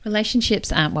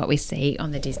Relationships aren't what we see on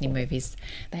the Disney movies.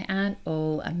 They aren't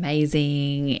all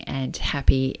amazing and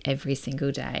happy every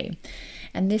single day.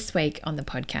 And this week on the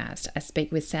podcast, I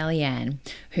speak with Sally Ann,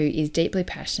 who is deeply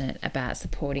passionate about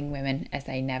supporting women as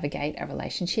they navigate a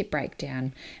relationship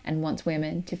breakdown and wants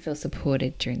women to feel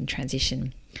supported during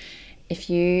transition. If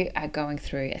you are going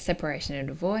through a separation or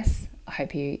divorce, I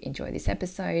hope you enjoy this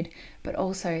episode, but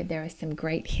also there are some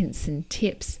great hints and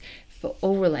tips for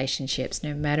all relationships,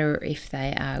 no matter if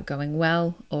they are going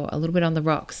well or a little bit on the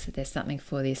rocks. There's something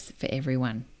for this for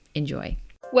everyone. Enjoy.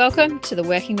 Welcome to the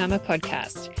Working Mama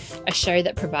Podcast, a show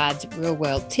that provides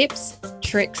real-world tips,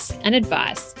 tricks, and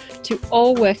advice to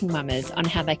all working mamas on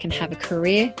how they can have a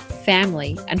career,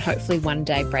 family, and hopefully one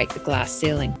day break the glass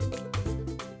ceiling.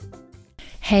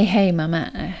 Hey,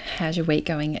 mama, how's your week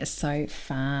going so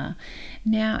far?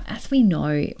 Now, as we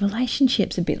know,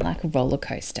 relationships are a bit like a roller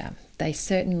coaster. They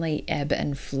certainly ebb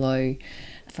and flow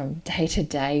from day to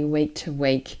day, week to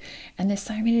week, and there's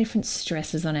so many different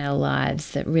stresses on our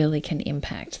lives that really can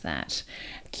impact that.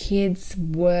 Kids,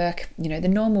 work, the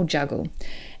normal juggle.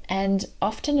 And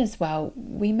often as well,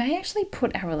 we may actually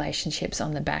put our relationships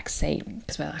on the back seat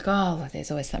because we're like, oh,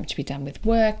 there's always something to be done with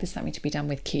work, there's something to be done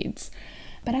with kids.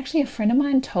 But actually, a friend of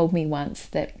mine told me once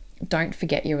that don't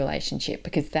forget your relationship,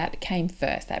 because that came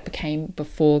first. That came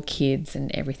before kids and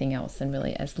everything else, and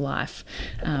really as life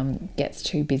gets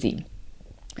too busy.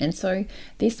 And so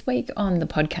this week on the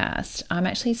podcast, I'm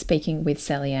actually speaking with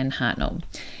Sally Ann Hartnell.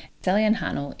 Sally Ann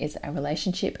Hartnell is a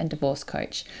relationship and divorce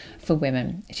coach for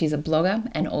women. She's a blogger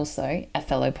and also a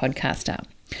fellow podcaster.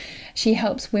 She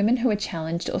helps women who are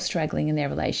challenged or struggling in their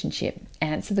relationship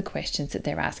answer the questions that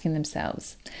they're asking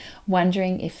themselves,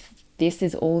 wondering if this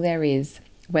is all there is,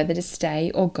 whether to stay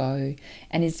or go,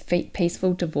 and is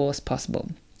peaceful divorce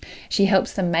possible. She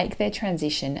helps them make their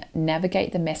transition,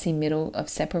 navigate the messy middle of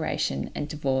separation and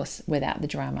divorce without the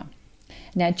drama.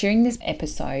 Now, during this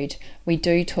episode, we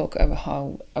do talk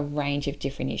over a range of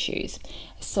different issues.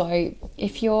 So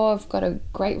if you've got a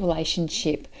great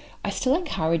relationship, I still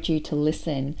encourage you to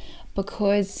listen,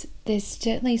 because there's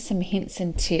certainly some hints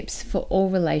and tips for all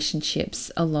relationships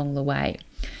along the way.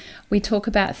 We talk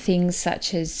about things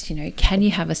such as, can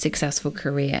you have a successful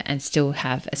career and still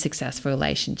have a successful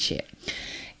relationship?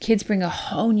 Kids bring a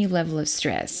whole new level of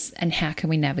stress, and how can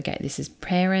we navigate this as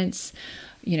parents?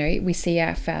 We see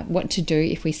what to do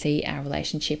if we see our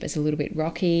relationship as a little bit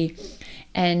rocky,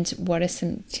 and what are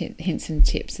some hints and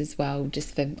tips as well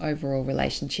just for overall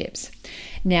relationships.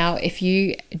 Now, if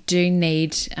you do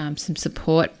need some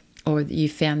support, or you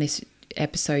found this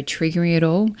episode triggering at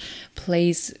all,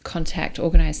 please contact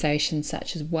organisations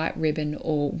such as White Ribbon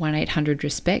or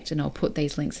 1-800-RESPECT, and I'll put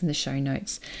these links in the show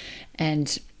notes.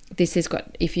 And this has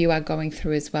got, if you are going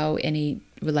through as well any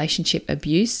relationship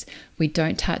abuse, we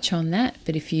don't touch on that,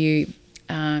 but if you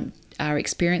are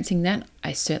experiencing that,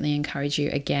 I certainly encourage you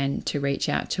again to reach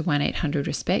out to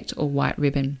 1-800-RESPECT or White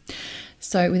Ribbon.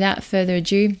 So without further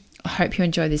ado, I hope you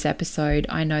enjoy this episode.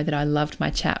 I know that I loved my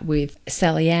chat with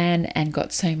Sally Ann and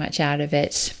got so much out of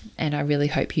it, and I really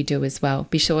hope you do as well.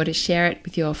 Be sure to share it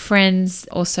with your friends,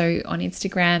 also on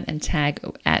Instagram, and tag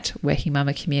at Working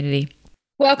Mama Community.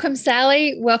 Welcome,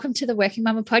 Sally. Welcome to the Working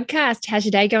Mama Podcast. How's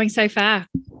your day going so far?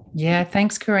 Yeah,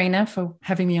 thanks, Karina, for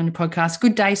having me on your podcast.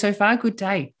 Good day so far. Good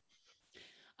day.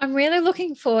 I'm really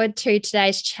looking forward to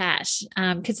today's chat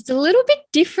because it's a little bit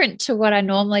different to what I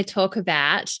normally talk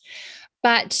about.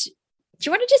 But do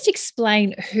you want to just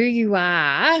explain who you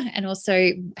are, and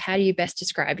also how do you best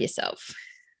describe yourself?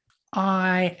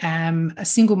 I am a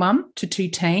single mum to 2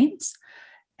 teens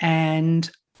and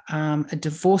a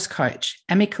divorce coach,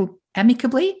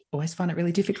 amicably, always find it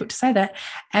really difficult to say that,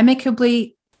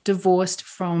 amicably divorced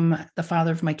from the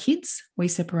father of my kids. We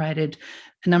separated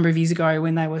a number of years ago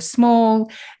when they were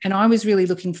small, and I was really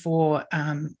looking for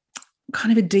kind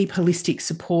of a deep holistic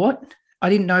support. I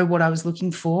didn't know what I was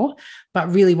looking for,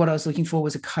 but really what I was looking for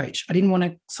was a coach. I didn't want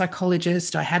a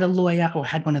psychologist. I had a lawyer, or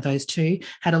had one of those too,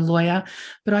 had a lawyer,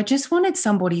 but I just wanted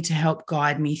somebody to help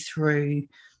guide me through,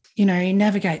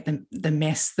 navigate the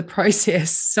mess, the process,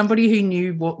 somebody who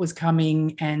knew what was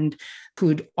coming and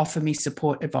could offer me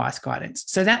support, advice, guidance.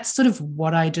 So that's sort of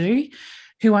what I do.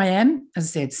 Who I am, as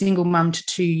I said, single mum to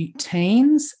 2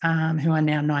 teens who are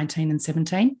now 19 and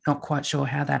 17. Not quite sure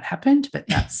how that happened, but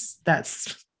that's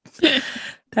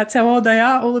how old they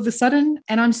are all of a sudden.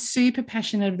 And I'm super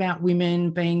passionate about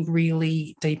women being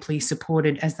really deeply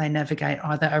supported as they navigate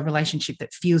either a relationship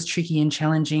that feels tricky and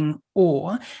challenging,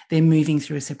 or they're moving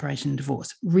through a separation and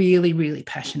divorce. Really, really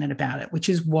passionate about it, which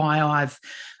is why I've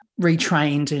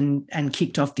retrained and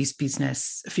kicked off this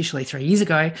business officially 3 years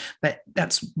ago. But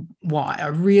that's why I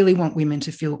really want women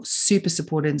to feel super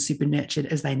supported and super nurtured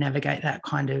as they navigate that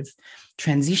kind of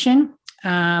transition.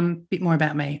 Bit more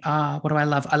about me. What do I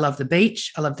love? I love the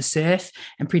beach. I love the surf,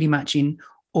 and pretty much in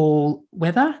all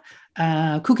weather.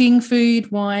 Cooking,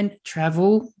 food, wine,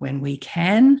 travel when we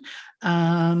can.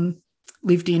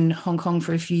 Lived in Hong Kong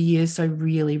for a few years, so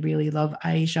really, really love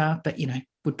Asia, but,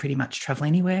 would pretty much travel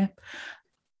anywhere.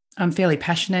 I'm fairly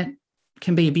passionate,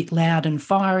 can be a bit loud and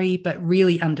fiery, but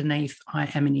really underneath, I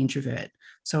am an introvert.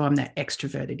 So I'm that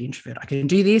extroverted introvert. I can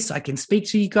do this, I can speak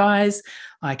to you guys,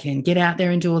 I can get out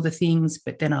there and do all the things,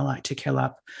 but then I like to curl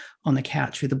up on the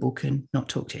couch with a book and not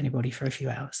talk to anybody for a few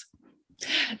hours.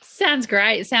 Sounds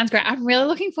great. I'm really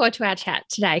looking forward to our chat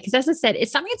today because, as I said,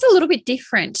 it's something that's a little bit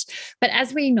different. But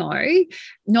as we know,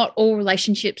 not all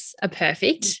relationships are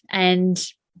perfect. And,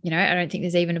 I don't think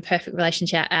there's even a perfect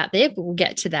relationship out there, but we'll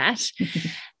get to that.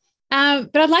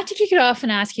 But I'd like to kick it off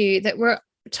and ask you that we're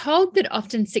told that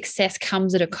often success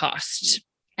comes at a cost.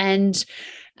 And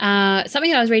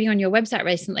something I was reading on your website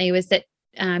recently was that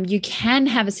you can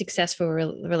have a successful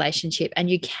relationship and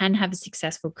you can have a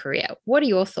successful career. What are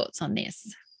your thoughts on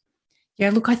this?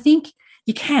 Yeah, look, I think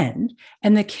you can.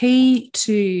 And the key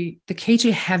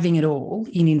to having it all,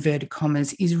 in inverted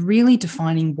commas, is really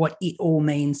defining what it all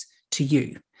means to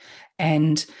you.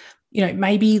 And,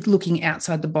 maybe looking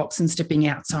outside the box and stepping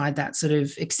outside that sort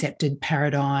of accepted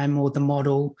paradigm or the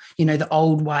model, the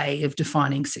old way of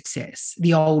defining success,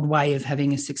 the old way of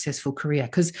having a successful career.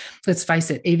 Because let's face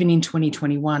it, even in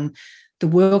 2021, the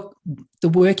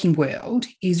working world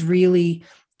is really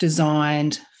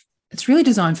designed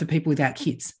for people without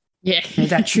kids. Yeah.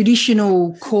 That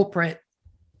traditional corporate,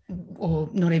 or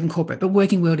not even corporate, but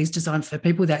working world is designed for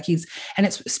people without kids. And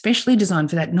it's especially designed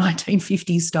for that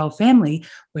 1950s style family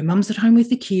where mum's at home with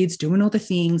the kids doing all the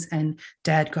things and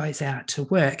dad goes out to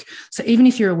work. So even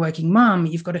if you're a working mum,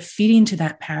 you've got to fit into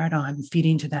that paradigm, fit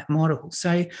into that model.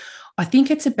 So I think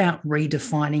it's about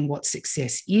redefining what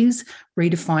success is,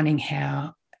 redefining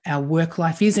how our work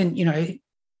life is. And,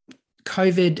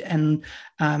 COVID and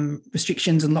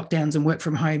restrictions and lockdowns and work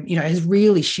from home, has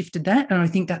really shifted that. And I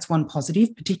think that's one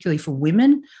positive, particularly for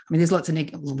women. I mean, there's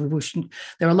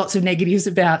there are lots of negatives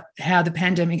about how the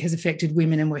pandemic has affected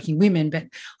women and working women, but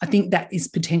I think that is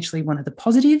potentially one of the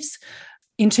positives.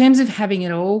 In terms of having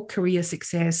it all, career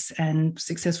success and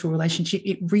successful relationship,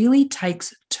 it really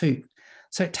takes two.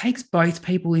 So it takes both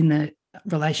people in the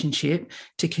relationship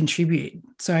to contribute.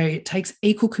 So it takes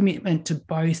equal commitment to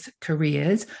both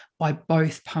careers by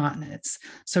both partners.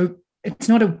 So it's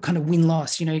not a kind of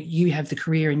win-loss, you have the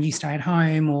career and you stay at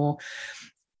home, or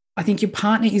I think your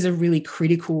partner is a really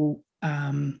critical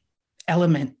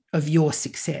element of your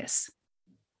success.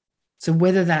 So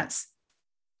whether that's,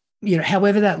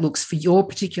 however that looks for your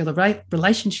particular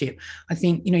relationship, I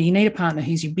think, you need a partner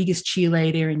who's your biggest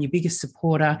cheerleader and your biggest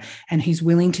supporter and who's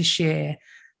willing to share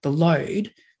the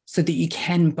load so that you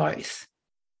can both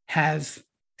have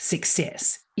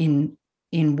success in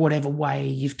whatever way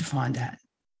you've defined that.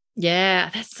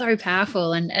 Yeah, that's so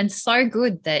powerful and so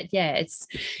good that, it's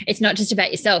not just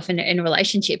about yourself in a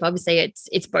relationship. Obviously,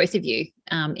 it's both of you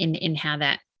in how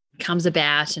that comes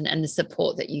about and the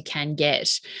support that you can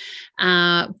get.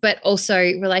 But also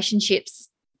relationships,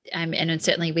 and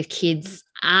certainly with kids,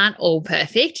 aren't all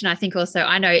perfect. And I think also,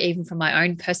 I know even from my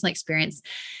own personal experience,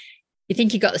 you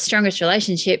think you've got the strongest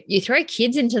relationship, you throw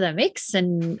kids into the mix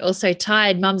and also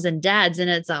tired mums and dads, and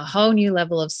it's a whole new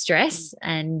level of stress,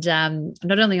 and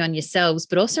not only on yourselves,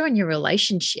 but also on your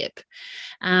relationship.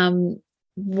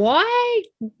 Why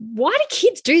do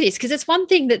kids do this? Because it's one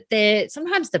thing that they're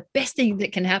sometimes the best thing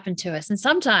that can happen to us, and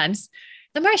sometimes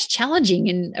the most challenging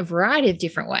in a variety of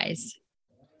different ways.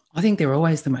 I think they're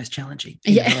always the most challenging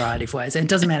in a variety of ways. And it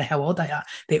doesn't matter how old they are.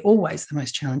 They're always the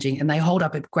most challenging. And they hold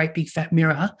up a great big fat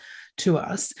mirror to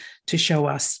us to show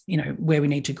us, where we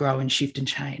need to grow and shift and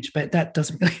change. But that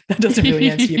doesn't really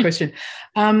answer your question.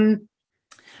 Look,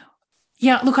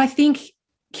 I think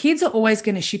kids are always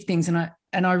going to shift things. And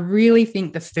I really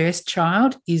think the first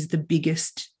child is the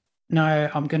biggest. No,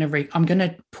 I'm going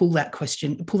to pull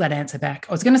that answer back.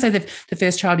 I was going to say that the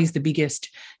first child is the biggest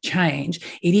change.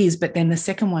 It is, but then the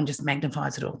second one just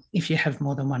magnifies it all if you have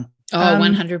more than one. Oh,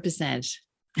 100%.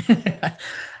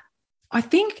 I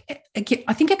think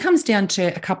it comes down to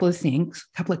a couple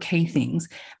of key things: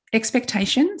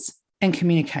 expectations and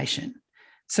communication.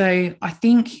 So I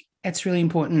think it's really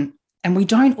important, and we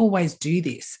don't always do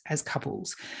this as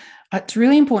couples. It's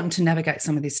really important to navigate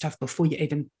some of this stuff before you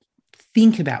even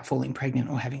think about falling pregnant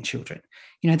or having children.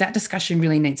 That discussion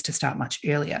really needs to start much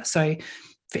earlier. So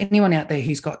for anyone out there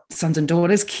who's got sons and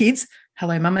daughters, kids,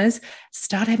 hello mamas,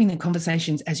 start having the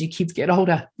conversations as your kids get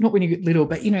older, not when you get little,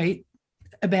 but,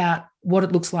 about what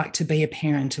it looks like to be a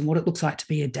parent and what it looks like to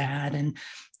be a dad, and,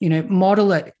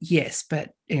 model it, yes,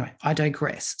 but anyway, I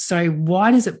digress. So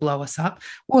why does it blow us up?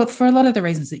 Well, for a lot of the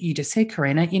reasons that you just said,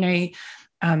 Karina,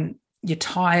 you're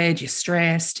tired, you're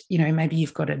stressed, maybe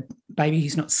you've got a baby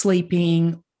who's not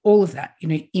sleeping, all of that,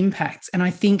 impacts. And I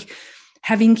think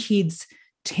having kids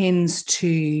tends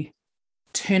to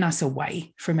turn us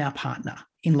away from our partner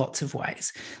in lots of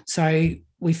ways. So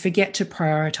we forget to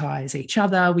prioritize each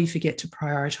other. We forget to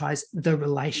prioritize the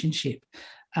relationship.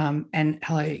 And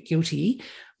hello, guilty.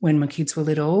 When my kids were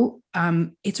little,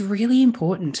 it's really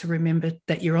important to remember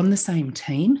that you're on the same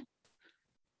team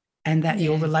and that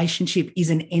your relationship is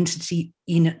an entity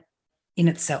in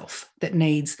itself that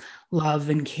needs love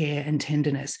and care and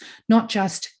tenderness, not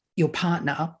just your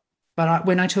partner. But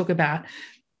when I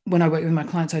work with my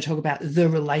clients, I talk about the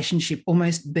relationship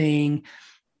almost being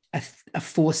a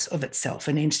force of itself,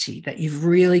 an entity that you've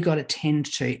really got to tend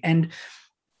to. And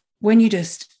when you're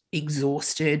just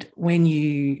exhausted, when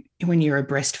you're a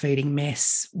breastfeeding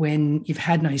mess, when you've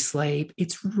had no sleep,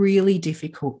 it's really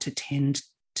difficult to tend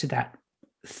to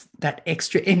that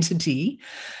extra entity.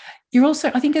 You're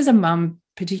also, I think as a mum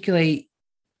particularly,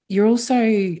 you're also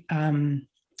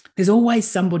there's always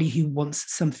somebody who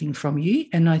wants something from you.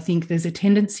 And I think there's a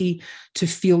tendency to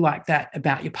feel like that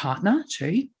about your partner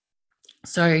too.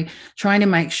 So trying to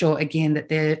make sure, again, that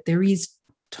there is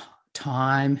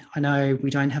time. I know we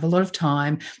don't have a lot of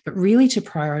time, but really to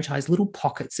prioritize little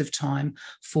pockets of time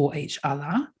for each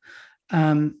other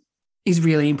is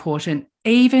really important.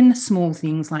 Even small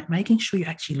things like making sure you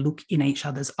actually look in each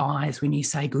other's eyes when you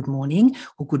say good morning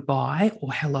or goodbye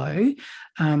or hello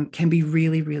can be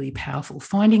really, really powerful.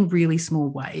 Finding really small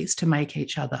ways to make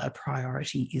each other a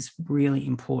priority is really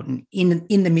important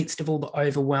in the midst of all the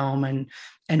overwhelm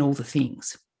and all the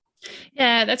things.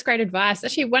 Yeah, that's great advice.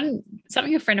 Actually,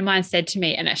 something a friend of mine said to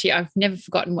me, and actually I've never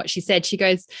forgotten what she said. She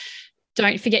goes,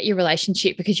 don't forget your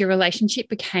relationship, because your relationship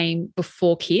became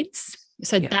before kids.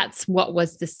 So that's what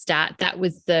was the start. That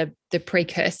was the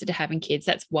precursor to having kids.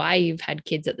 That's why you've had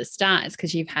kids at the start. It's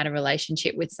because you've had a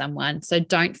relationship with someone. So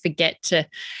don't forget to,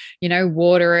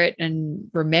 water it and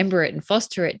remember it and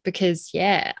foster it, because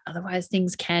otherwise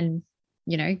things can,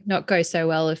 not go so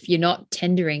well if you're not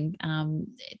tendering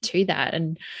to that.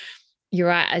 And you're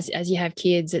right, as you have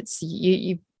kids, it's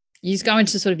you just go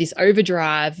into sort of this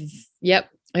overdrive of,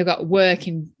 I've got work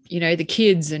and, the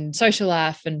kids and social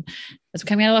life. And as we're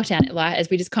coming out of lockdown, like, as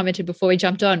we just commented before we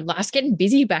jumped on, life's getting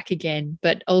busy back again.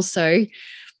 But also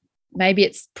maybe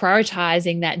it's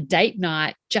prioritizing that date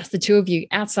night, just the two of you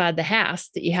outside the house,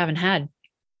 that you haven't had.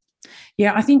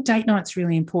 Yeah, I think date night's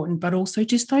really important, but also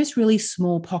just those really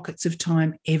small pockets of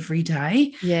time every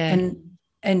day. Yeah.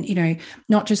 And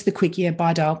not just the quick,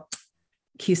 bye, doll,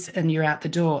 kiss and you're out the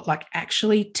door. Like,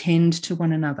 actually tend to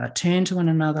one another, turn to one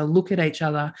another, look at each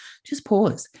other, just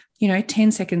pause,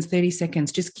 10 seconds, 30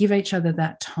 seconds, just give each other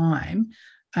that time.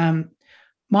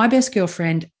 My best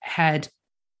girlfriend had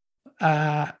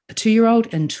a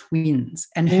 2-year-old and twins,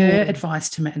 and her advice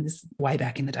to me, and this is way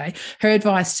back in the day, her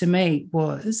advice to me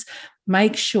was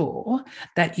make sure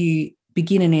that you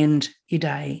begin and end your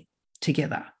day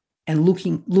together and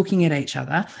looking at each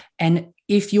other. And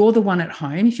if you're the one at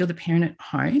home, if you're the parent at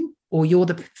home, or you're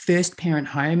the first parent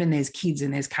home and there's kids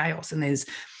and there's chaos and there's,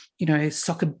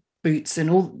 soccer boots and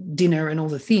all dinner and all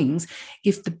the things,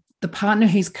 if the partner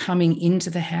who's coming into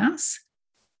the house,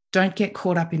 don't get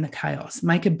caught up in the chaos.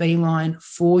 Make a beeline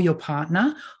for your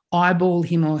partner, eyeball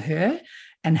him or her,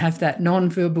 and have that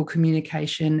non-verbal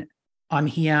communication. I'm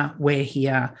here, we're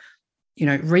here,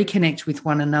 reconnect with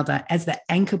one another as the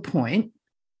anchor point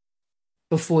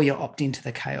before you opt into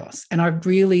the chaos. And I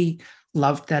really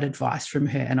loved that advice from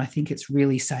her. And I think it's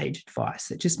really sage advice,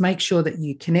 that just make sure that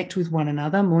you connect with one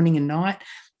another morning and night,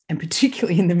 and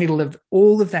particularly in the middle of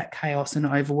all of that chaos and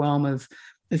overwhelm of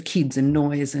kids and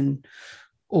noise and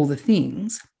all the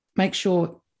things, make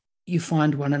sure you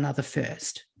find one another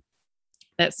first.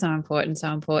 That's so important,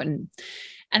 so important.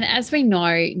 And as we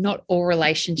know, not all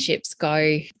relationships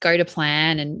go to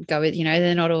plan and go with,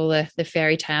 they're not all the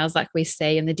fairy tales like we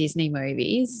see in the Disney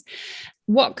movies.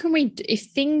 What can we do if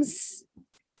things,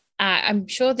 I'm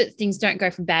sure that things don't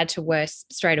go from bad to worse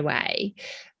straight away,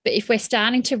 but if we're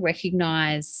starting to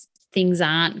recognize things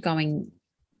aren't going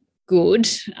good,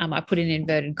 I put in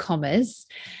inverted commas,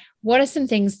 what are some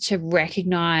things to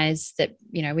recognize that,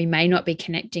 we may not be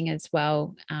connecting as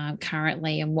well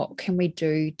currently, and what can we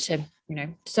do to,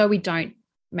 so we don't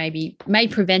may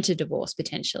prevent a divorce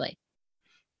potentially?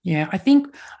 Yeah, I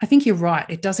think you're right.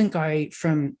 It doesn't go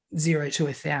from 0 to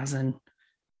 1,000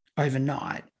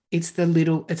 overnight. It's the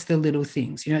little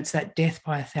things. It's that death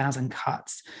by 1,000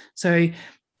 cuts. So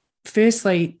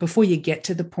firstly, before you get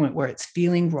to the point where it's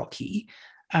feeling rocky,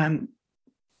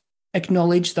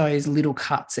 acknowledge those little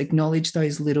cuts, acknowledge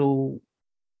those little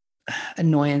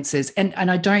annoyances. And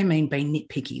I don't mean being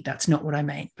nitpicky. That's not what I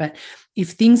mean. But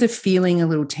if things are feeling a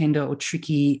little tender or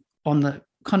tricky on the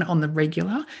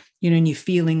regular, and you're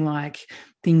feeling like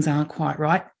things aren't quite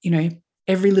right,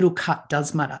 every little cut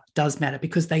does matter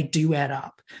because they do add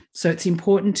up. So it's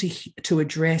important to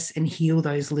address and heal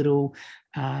those little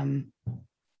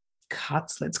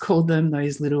cuts, let's call them,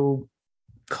 those little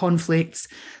conflicts,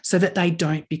 so that they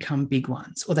don't become big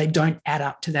ones, or they don't add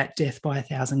up to that death by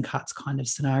 1,000 cuts kind of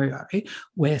scenario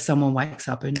where someone wakes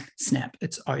up and snap,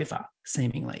 it's over,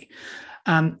 seemingly.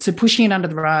 So pushing it under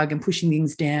the rug and pushing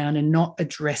things down and not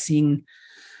addressing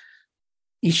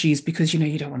issues because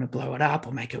you don't want to blow it up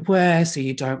or make it worse, or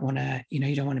you don't want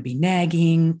to be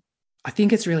nagging. I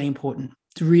think it's really important.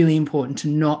 It's really important to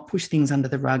not push things under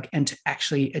the rug and to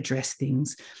actually address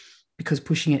things, because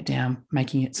pushing it down,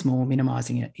 making it small,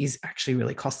 minimizing it is actually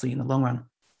really costly in the long run.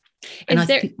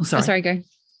 Sorry, go.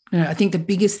 I think the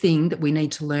biggest thing that we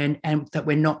need to learn, and that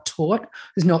we're not taught,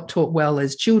 is not taught well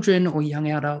as children or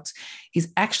young adults,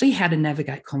 is actually how to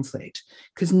navigate conflict.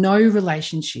 Because no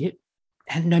relationship,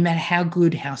 and no matter how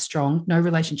good, how strong, no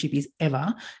relationship is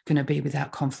ever going to be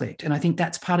without conflict. And I think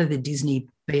that's part of the Disney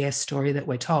BS story that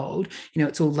we're told.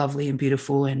 It's all lovely and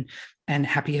beautiful and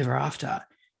happy ever after.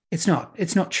 It's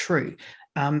not true.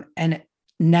 And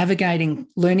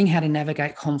learning how to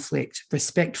navigate conflict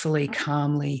respectfully,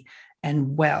 calmly,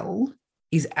 and well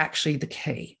is actually the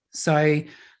key. So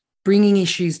bringing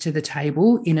issues to the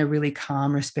table in a really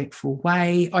calm, respectful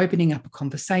way, opening up a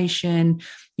conversation,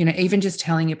 even just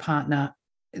telling your partner,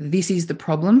 this is the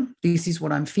problem, this is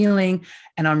what I'm feeling,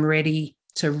 and I'm ready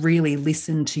to really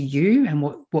listen to you and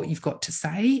what you've got to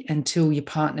say, until your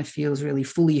partner feels really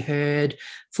fully heard,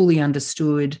 fully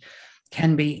understood,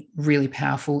 can be really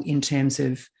powerful in terms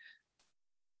of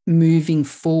moving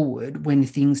forward when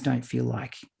things don't feel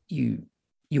like you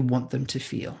want them to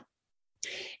feel.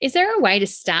 Is there a way to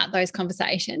start those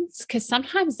conversations? Because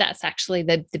sometimes that's actually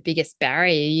the biggest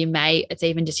barrier. It's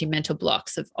even just your mental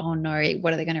blocks of, oh no,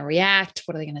 what are they going to react?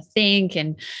 What are they going to think?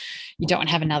 And you don't want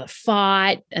to have another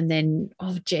fight. And then,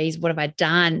 oh geez, what have I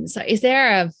done? So is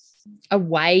there a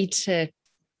way to,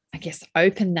 I guess,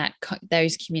 open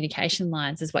those communication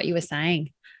lines, is what you were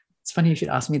saying? It's funny you should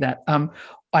ask me that.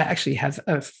 I actually have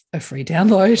a free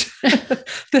download,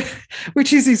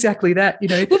 which is exactly that.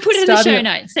 We'll put it in the show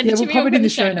notes. We'll pop it in the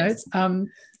show notes.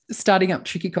 Starting up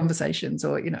tricky conversations,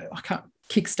 or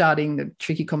kickstarting the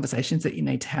tricky conversations that you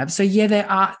need to have. So yeah,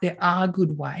 there are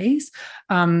good ways.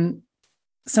 Some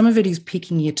of it is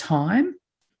picking your time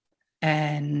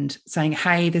and saying,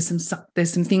 hey, there's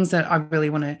some things that I really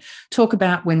want to talk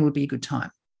about. When would be a good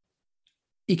time?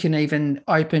 You can even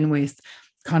open with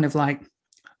kind of like,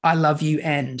 I love you,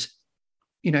 and,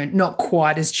 not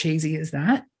quite as cheesy as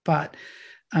that, but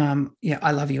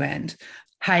I love you, and,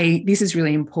 hey, this is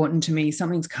really important to me.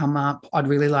 Something's come up. I'd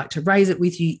really like to raise it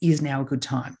with you. Is now a good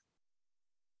time?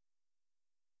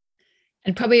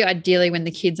 And probably ideally when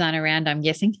the kids aren't around, I'm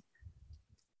guessing.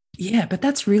 Yeah, but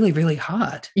that's really, really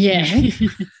hard. Yeah.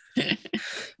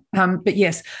 But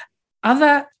yes,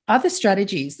 other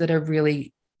strategies that are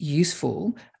really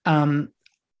useful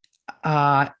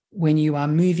are when you are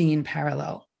moving in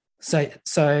parallel. So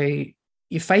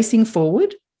you're facing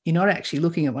forward. You're not actually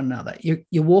looking at one another.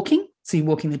 You're walking. So you're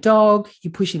walking the dog.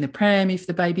 You're pushing the pram if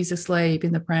the baby's asleep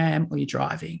in the pram, or you're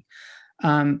driving.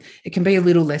 It can be a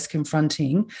little less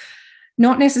confronting,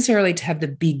 not necessarily to have the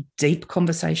big, deep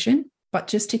conversation, but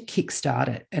just to kickstart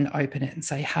it and open it and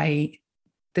say, hey,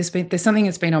 there's something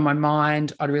that's been on my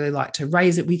mind. I'd really like to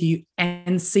raise it with you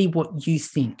and see what you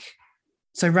think.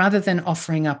 So rather than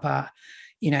offering up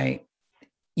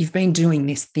you've been doing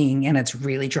this thing and it's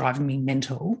really driving me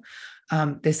mental,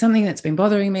 there's something that's been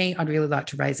bothering me. I'd really like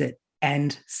to raise it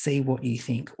and see what you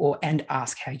think, and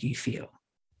ask how you feel.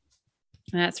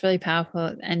 That's really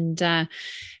powerful, and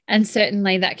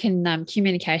certainly that can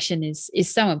communication is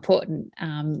so important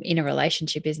in a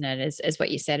relationship, isn't it? As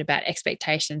what you said about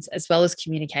expectations as well as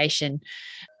communication,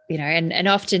 and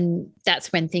often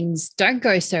that's when things don't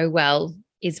go so well,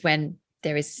 is when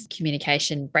there is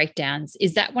communication breakdowns.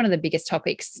 Is that one of the biggest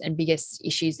topics and biggest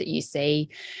issues that you see?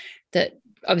 That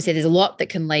obviously there's a lot that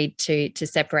can lead to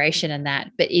separation and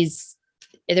that, but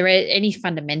are there any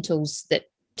fundamentals that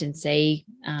you can see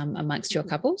amongst your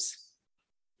couples?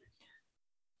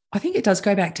 I think it does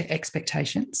go back to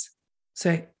expectations.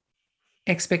 So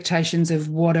expectations of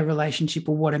what a relationship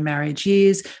or what a marriage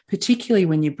is, particularly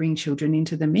when you bring children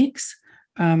into the mix.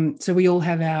 So we all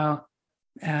have our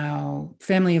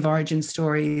family of origin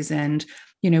stories, and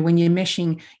when you're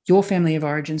meshing your family of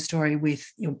origin story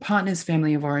with your partner's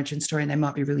family of origin story, they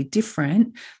might be really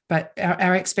different, but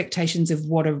our expectations of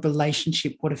what a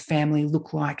relationship, what a family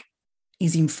look like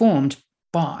is informed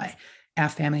by our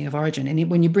family of origin.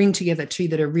 And when you bring together two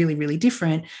that are really, really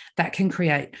different, that can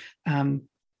create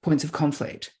points of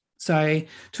conflict. So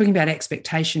talking about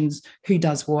expectations, who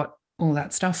does what, all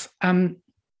that stuff.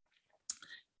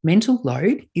 Mental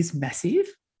load is massive.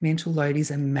 Mental load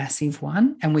is a massive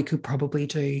one, and we could probably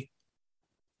do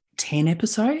 10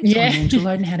 episodes on mental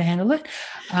load and how to handle it.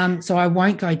 So I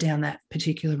won't go down that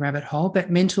particular rabbit hole, but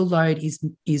mental load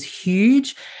is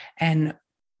huge. And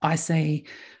I see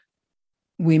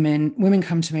women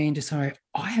come to me and just say,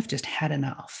 I have just had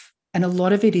enough. And a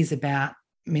lot of it is about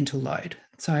mental load.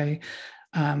 So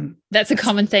that's a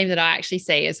common theme that I actually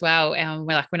see as well.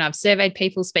 When I've surveyed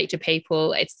people, speak to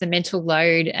people, it's the mental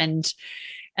load and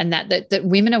that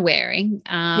women are wearing,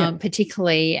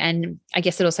 particularly. And I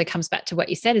guess it also comes back to what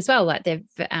you said as well, like their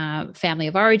family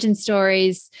of origin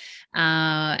stories,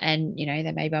 and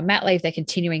they may be on mat leave, they're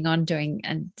continuing on doing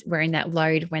and wearing that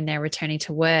load when they're returning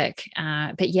to work.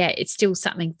 But yeah, it's still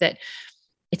something that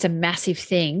it's a massive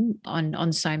thing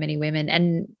on so many women.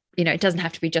 And it doesn't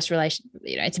have to be just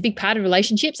it's a big part of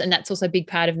relationships, and that's also a big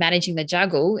part of managing the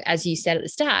juggle. As you said at the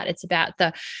start, it's about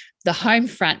the home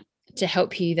front to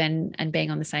help you then and being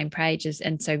on the same page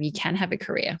and so you can have a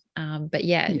career. But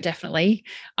definitely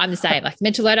I'm the same. Like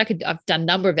mental load, I've done a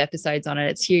number of episodes on it.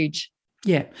 It's huge.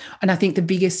 Yeah. And I think the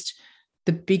biggest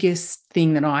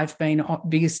thing that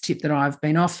biggest tip that I've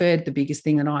been offered, the biggest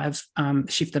thing that I've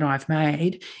shift that I've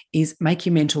made is make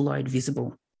your mental load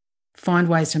visible. Find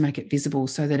ways to make it visible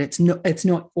so that it's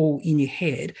not all in your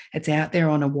head. It's out there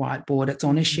on a whiteboard. It's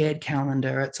on a shared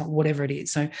calendar. It's on whatever it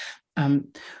is. So,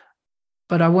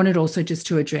 but I wanted also just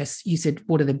to address, you said,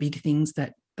 what are the big things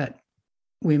that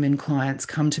women clients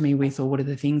come to me with, or what are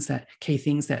the key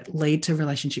things that lead to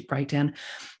relationship breakdown?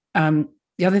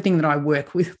 The other thing that I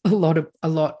work with a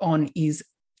lot on is,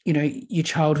 your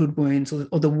childhood wounds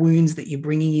or the wounds that you're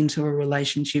bringing into a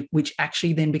relationship, which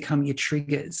actually then become your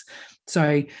triggers.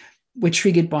 So we're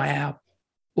triggered by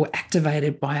or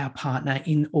activated by our partner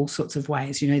in all sorts of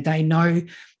ways. They know,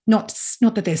 not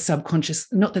that they're subconscious,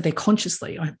 not that they're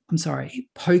consciously,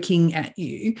 poking at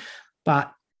you,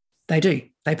 but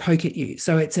they poke at you.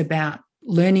 So it's about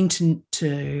learning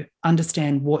to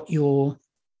understand what your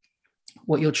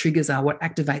triggers are, what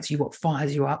activates you, what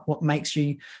fires you up, what makes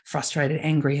you frustrated,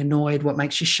 angry, annoyed, what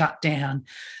makes you shut down,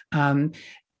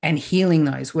 and healing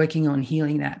those, working on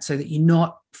healing that so that you're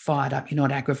not fired up, you're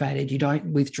not aggravated, you don't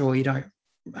withdraw, you don't,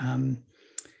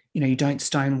 you don't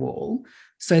stonewall,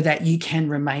 so that you can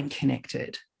remain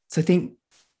connected. So I think,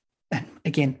 and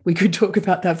again, we could talk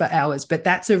about that for hours, but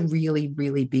that's a really,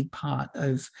 really big part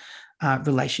of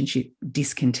relationship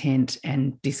discontent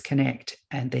and disconnect,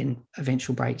 and then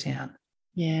eventual breakdown.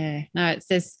 Yeah, no,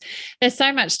 there's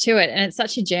so much to it, and it's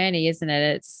such a journey, isn't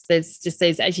it? There's just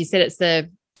these, as you said, it's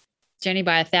the journey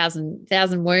by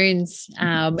 1,000 wounds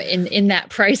in that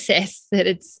process, that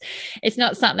it's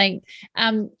not something.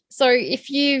 So if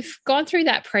you've gone through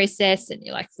that process and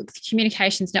you're like, look, the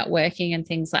communication's not working and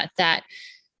things like that,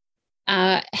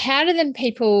 how do then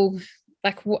people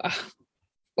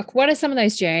what are some of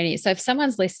those journeys? So if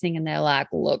someone's listening and they're like,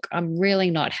 look, I'm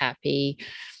really not happy,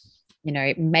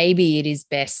 maybe it is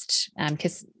best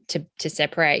because to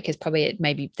separate, because probably it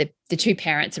maybe the two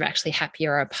parents are actually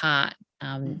happier apart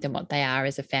than what they are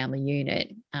as a family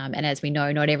unit. And as we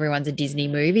know, not everyone's a Disney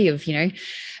movie of,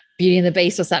 Beauty and the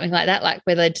Beast or something like that, like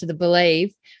we're led to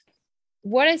believe.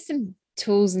 What are some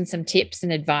tools and some tips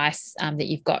and advice that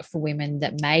you've got for women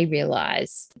that may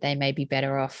realise they may be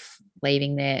better off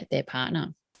leaving their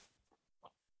partner?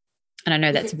 And I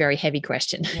know that's a very heavy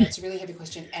question. Yeah, it's a really heavy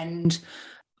question. And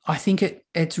I think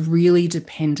it's really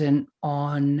dependent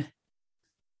on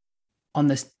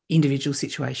the individual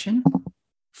situation.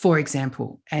 For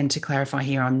example, and to clarify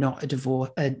here, I'm not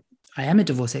I am a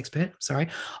divorce expert, sorry.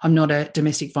 I'm not a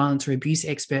domestic violence or abuse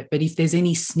expert, but if there's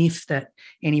any sniff that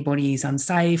anybody is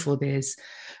unsafe, or there's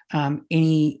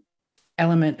any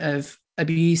element of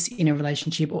abuse in a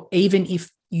relationship, or even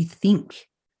if you think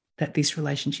that this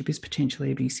relationship is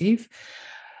potentially abusive,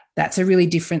 that's a really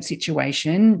different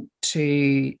situation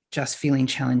to just feeling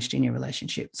challenged in your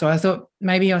relationship. So I thought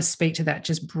maybe I'll speak to that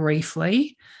just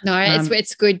briefly. No,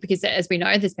 it's good because, as we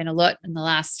know, there's been a lot in the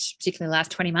particularly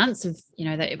last 20 months of,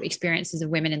 the experiences of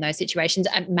women in those situations.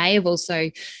 It may have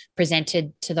also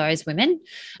presented to those women,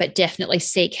 but definitely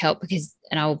seek help because,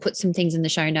 and I will put some things in the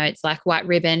show notes like White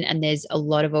Ribbon, and there's a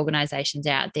lot of organizations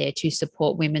out there to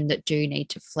support women that do need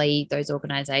to flee those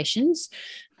organizations.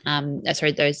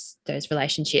 Those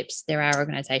relationships. There are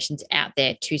organizations out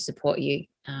there to support you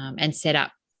and set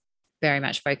up very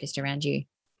much focused around you.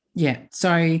 Yeah.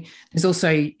 So there's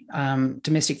also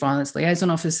domestic violence liaison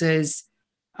officers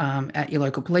at your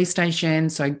local police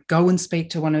station. So go and speak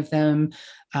to one of them.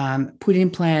 Put in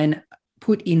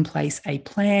place a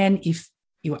plan. If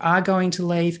you are going to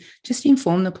leave, just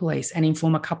inform the police and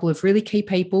inform a couple of really key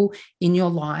people in your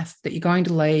life that you're going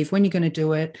to leave, when you're going to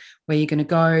do it, where you're going to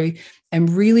go, and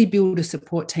really build a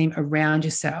support team around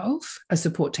yourself, a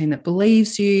support team that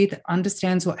believes you, that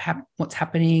understands what's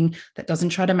happening, that doesn't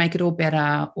try to make it all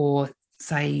better or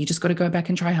say you just got to go back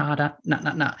and try harder.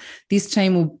 No. This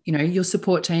team will, your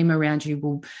support team around you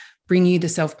will bring you the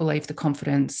self-belief, the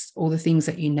confidence, all the things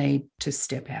that you need to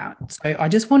step out. So I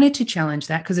just wanted to challenge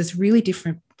that because it's really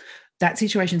different. That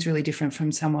situation is really different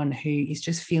from someone who is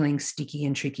just feeling sticky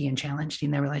and tricky and challenged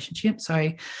in their relationship.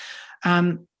 So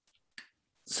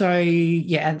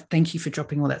yeah, thank you for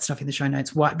dropping all that stuff in the show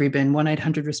notes. White Ribbon,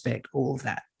 1-800-RESPECT, all of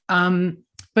that.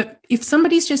 But if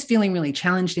somebody's just feeling really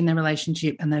challenged in their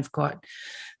relationship and they've got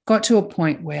to a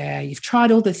point where you've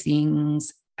tried all the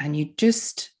things and you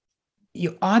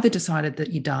either decided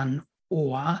that you're done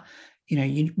or,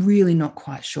 you're really not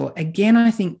quite sure. Again,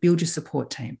 I think build your support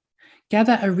team.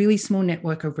 Gather a really small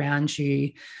network around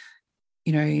you.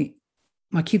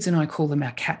 My kids and I call them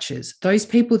our catchers. Those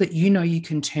people that you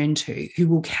can turn to who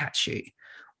will catch you,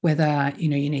 whether, you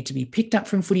need to be picked up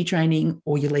from footy training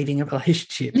or you're leaving a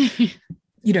relationship.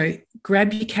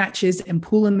 Grab your catchers and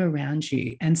pull them around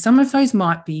you. And some of those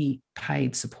might be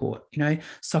paid support,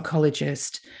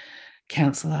 psychologist,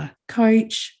 counsellor,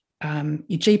 coach,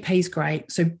 your GP is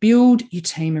great. So build your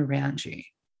team around you.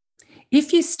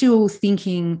 If you're still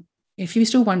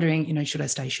wondering, should I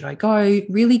stay, should I go,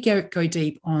 really go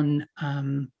deep on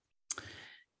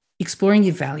exploring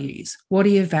your values. What are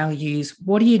your values?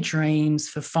 What are your dreams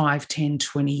for 5, 10,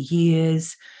 20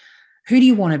 years? Who do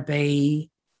you want to be?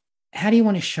 How do you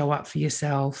want to show up for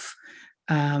yourself?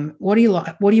 What do you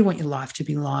want your life to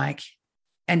be like?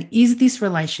 And is this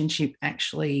relationship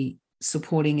actually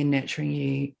supporting and nurturing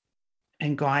you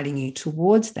and guiding you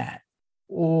towards that?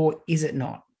 Or is it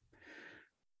not?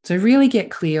 So really get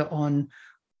clear on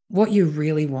what you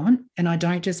really want. And I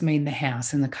don't just mean the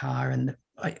house and the car,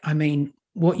 I mean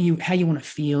how you want to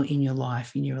feel in your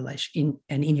life, in your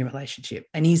relationship.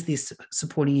 And is this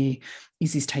supporting you?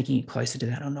 Is this taking you closer to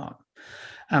that or not?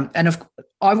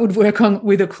 I would work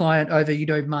with a client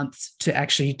over, months to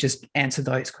actually just answer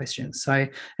those questions. So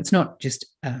it's not just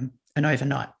an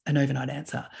overnight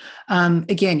answer.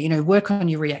 Again, work on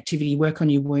your reactivity, work on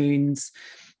your wounds.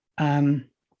 And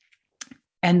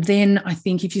then I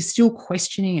think if you're still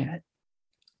questioning it,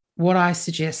 what I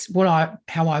suggest,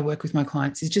 how I work with my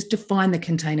clients is just define the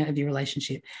container of your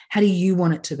relationship. How do you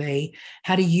want it to be?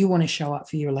 How do you want to show up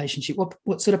for your relationship?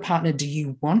 What sort of partner do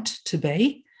you want to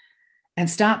be? And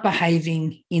start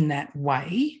behaving in that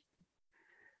way,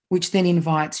 which then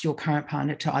invites your current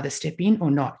partner to either step in or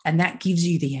not. And that gives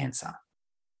you the answer.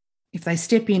 If they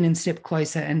step in and step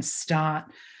closer and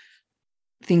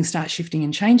things start shifting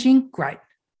and changing, great.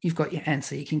 You've got your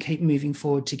answer. You can keep moving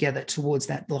forward together towards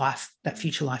that life, that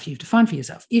future life you've defined for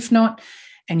yourself. If not,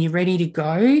 and you're ready to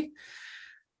go,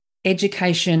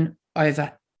 education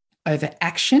over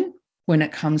action when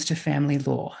it comes to family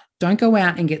law. Don't go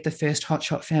out and get the first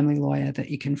hotshot family lawyer that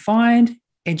you can find.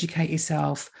 Educate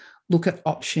yourself. Look at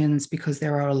options because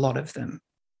there are a lot of them.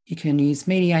 You can use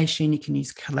mediation. You can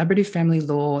use collaborative family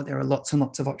law. There are lots and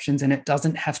lots of options, and it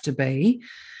doesn't have to be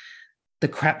the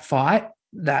crap fight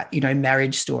that,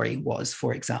 Marriage Story was,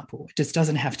 for example. It just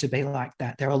doesn't have to be like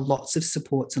that. There are lots of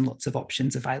supports and lots of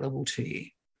options available to you.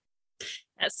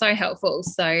 That's so helpful.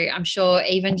 So I'm sure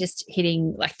even just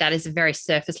hitting like that is a very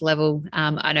surface level,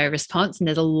 I know, response, and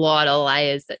there's a lot of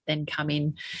layers that then come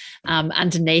in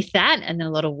underneath that, and then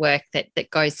a lot of work that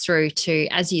goes through to,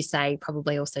 as you say,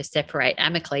 probably also separate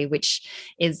amicably, which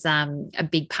is a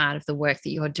big part of the work that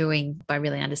you're doing by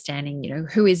really understanding,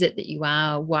 who is it that you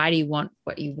are, why do you want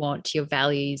what you want, your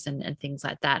values and things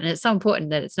like that. And it's so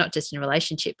important that it's not just in a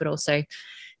relationship, but also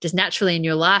just naturally in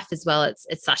your life as well,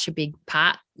 it's such a big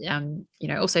part.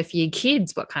 Also for your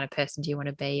kids, what kind of person do you want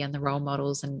to be, and the role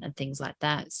models and things like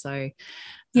that. So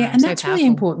yeah, and so that's powerful. really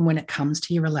important when it comes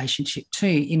to your relationship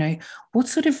too. What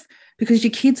sort of, because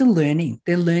your kids are learning.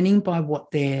 They're learning by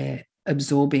what they're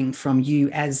absorbing from you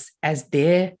as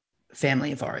their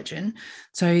family of origin.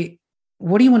 So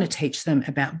what do you want to teach them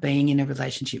about being in a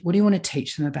relationship? What do you want to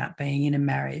teach them about being in a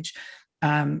marriage?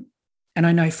 And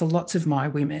I know for lots of my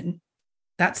women,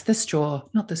 that's the straw,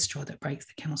 not the straw that breaks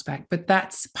the camel's back, but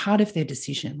that's part of their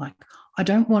decision. Like, I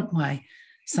don't want my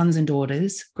sons and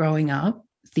daughters growing up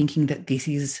thinking that this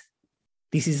is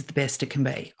the best it can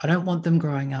be. I don't want them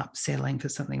growing up settling for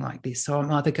something like this. So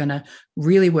I'm either going to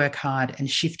really work hard and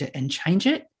shift it and change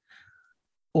it,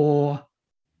 or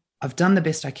I've done the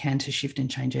best I can to shift and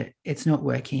change it. It's not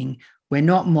working. We're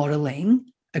not modeling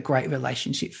a great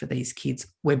relationship for these kids.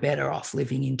 We're better off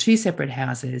living in two separate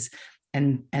houses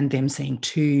and them seeing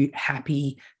two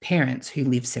happy parents who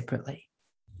live separately.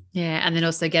 Yeah, and then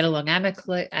also get along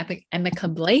amicably.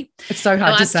 It's so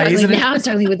hard to say, isn't it? Now I'm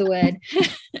struggling with the word.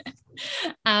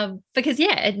 Because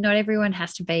not everyone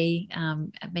has to be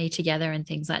together and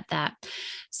things like that.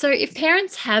 So if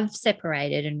parents have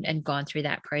separated and gone through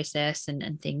that process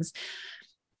and things,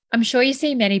 I'm sure you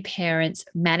see many parents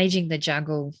managing the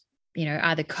juggle,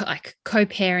 either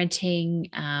co-parenting,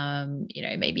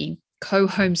 maybe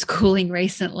co-homeschooling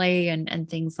recently and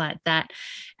things like that.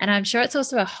 And I'm sure it's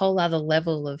also a whole other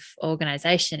level of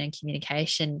organization and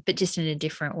communication, but just in a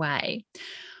different way.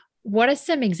 What are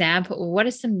some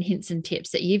hints and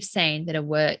tips that you've seen that have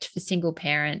worked for single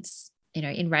parents,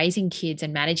 in raising kids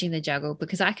and managing the juggle?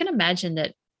 Because I can imagine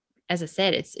that, as I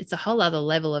said, it's a whole other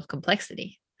level of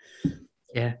complexity.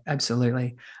 Yeah,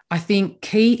 absolutely. I think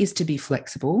key is to be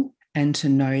flexible and to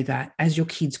know that as your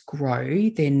kids grow,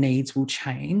 their needs will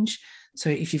change. So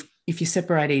if you're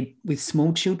separated with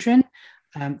small children,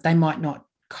 they might not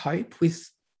cope with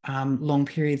long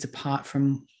periods apart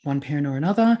from one parent or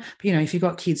another. But, if you've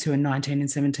got kids who are 19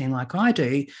 and 17 like I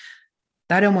do,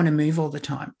 they don't want to move all the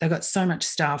time. They've got so much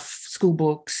stuff, school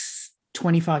books,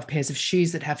 25 pairs of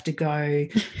shoes that have to go.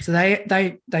 So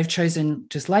they've chosen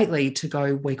just lately to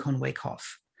go week on, week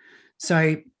off.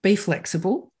 So be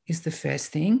flexible is the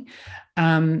first thing.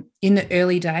 In the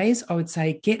early days, I would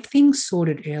say get things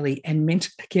sorted early, and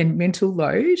mental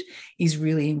load is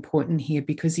really important here,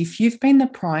 because if you've been the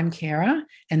prime carer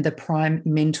and the prime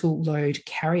mental load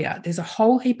carrier, there's a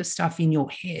whole heap of stuff in your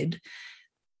head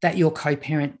that your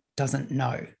co-parent doesn't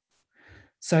know.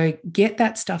 So get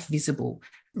that stuff visible.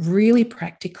 Really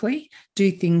practically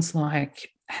do things like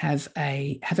have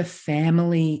a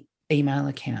family email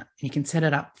account. You can set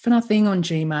it up for nothing on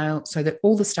Gmail so that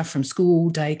all the stuff from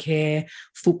school, daycare,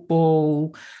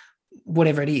 football,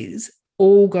 whatever it is,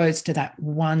 all goes to that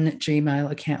one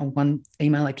Gmail account or one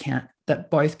email account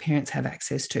that both parents have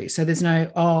access to. So there's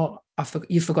no,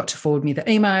 you forgot to forward me the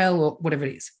email or whatever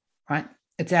it is, right?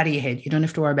 It's out of your head. You don't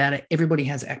have to worry about it. Everybody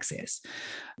has access.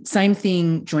 Same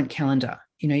thing, joint calendar.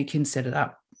 You can set it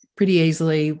up pretty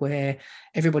easily where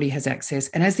everybody has access.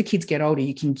 And as the kids get older,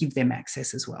 you can give them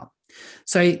access as well.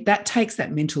 So that takes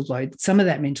that mental load, some of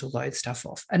that mental load stuff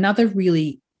off. Another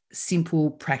really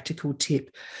simple, practical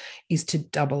tip is to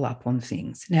double up on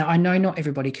things. Now, I know not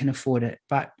everybody can afford it,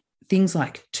 but things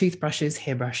like toothbrushes,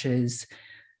 hairbrushes,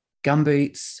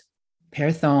 gumboots, pair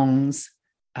of thongs,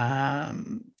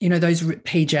 those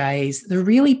PJs, the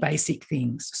really basic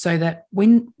things, so that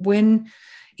when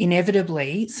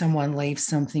inevitably someone leaves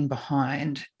something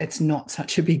behind, it's not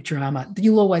such a big drama.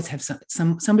 You'll always have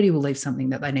somebody will leave something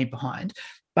that they need behind.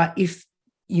 But if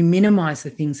you minimize the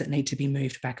things that need to be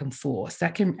moved back and forth,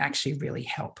 that can actually really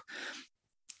help.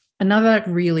 Another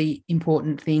really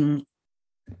important thing,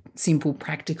 simple,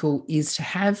 practical, is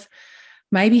to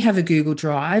maybe have a Google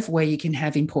Drive where you can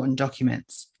have important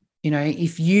documents.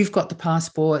 If you've got the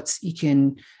passports,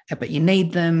 but you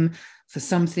need them for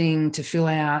something to fill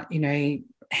out,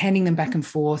 handing them back and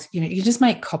forth, you just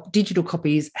make digital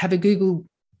copies, have a Google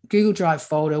Drive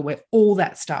folder where all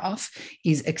that stuff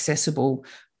is accessible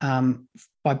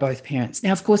by both parents.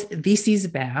 Now, of course, this is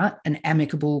about an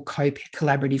amicable,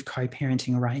 collaborative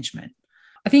co-parenting arrangement.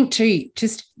 I think too,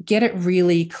 just get it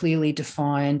really clearly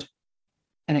defined.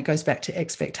 And it goes back to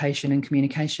expectation and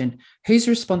communication. Who's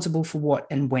responsible for what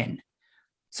and when?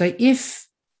 So if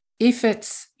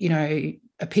it's,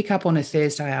 a pickup on a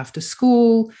Thursday after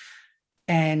school,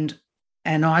 and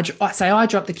I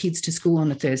drop the kids to school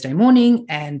on a Thursday morning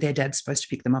and their dad's supposed to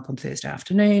pick them up on Thursday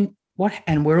afternoon,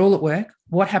 and we're all at work,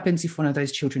 what happens if one of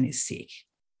those children is sick?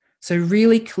 So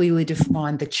really clearly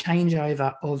define the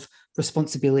changeover of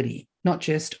responsibility, not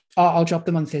just, I'll drop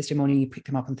them on Thursday morning, you pick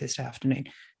them up on Thursday afternoon.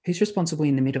 Who's responsible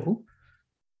in the middle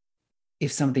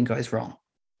if something goes wrong?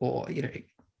 Or,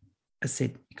 I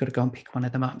said, you've got to go and pick one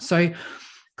of them up. So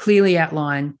clearly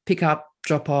outline, pick up,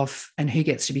 drop off, and who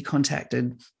gets to be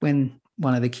contacted when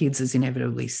one of the kids is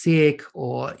inevitably sick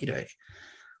or,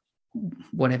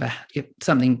 whatever, if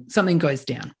something goes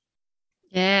down.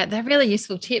 Yeah, they're really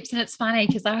useful tips. And it's funny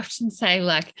because I often say,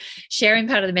 like, sharing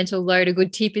part of the mental load, a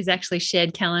good tip is actually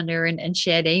shared calendar and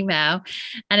shared email.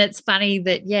 And it's funny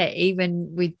that, yeah,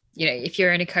 even with, if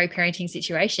you're in a co-parenting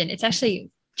situation, it's actually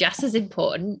just as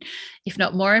important, if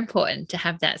not more important, to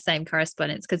have that same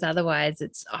correspondence, because otherwise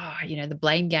it's, the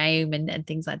blame game and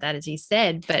things like that, as you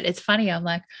said. But it's funny, I'm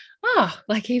like,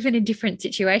 like even in different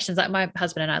situations, like my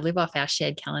husband and I live off our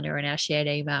shared calendar and our shared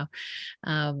email,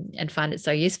 and find it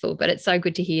so useful. But it's so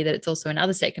good to hear that it's also in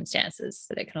other circumstances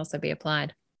that it can also be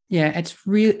applied. Yeah,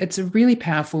 it's a really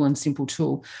powerful and simple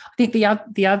tool. I think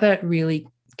the other really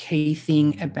key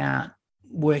thing about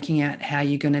working out how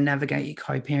you're going to navigate your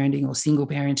co-parenting or single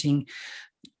parenting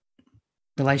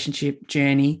relationship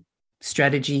journey,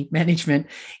 strategy, management,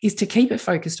 is to keep it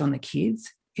focused on the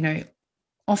kids.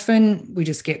 Often we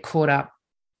just get caught up,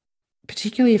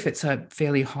 particularly if it's a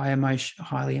fairly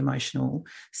highly emotional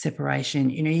separation,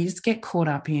 you just get caught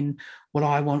up in what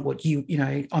I want, what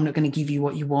I'm not going to give you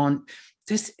what you want.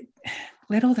 Just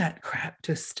let all that crap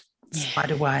just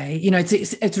slide away.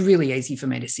 It's really easy for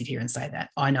me to sit here and say that,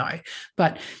 I know.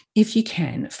 But if you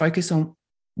can, focus on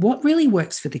what really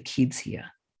works for the kids here.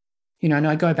 And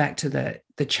I go back to the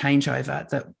changeover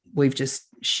that we've just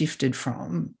shifted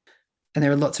from, and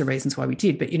there are lots of reasons why we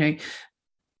did. But,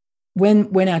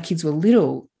 when our kids were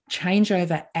little,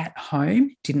 changeover at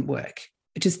home didn't work.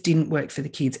 It just didn't work for the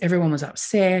kids. Everyone was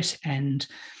upset and,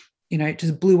 it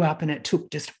just blew up, and it took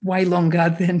just way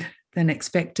longer than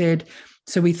expected.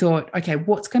 So we thought, okay,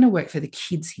 what's going to work for the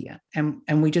kids here? And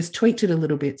we just tweaked it a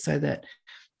little bit so that,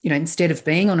 instead of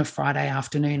being on a Friday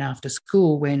afternoon after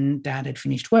school when Dad had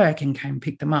finished work and came and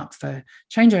picked them up for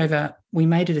changeover, we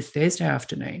made it a Thursday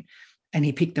afternoon, and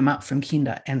he picked them up from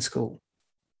kinder and school.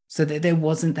 So that there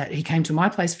wasn't that. He came to my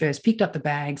place first, picked up the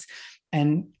bags,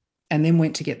 and then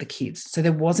went to get the kids. So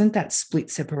there wasn't that split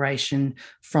separation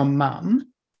from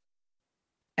mum,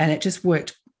 and it just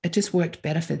worked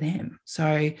better for them.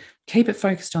 So keep it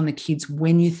focused on the kids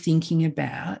when you're thinking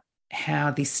about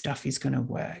how this stuff is going to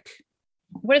work.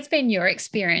 What has been your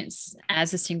experience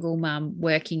as a single mum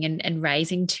working and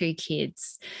raising two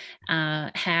kids?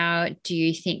 How do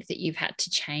you think that you've had to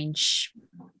change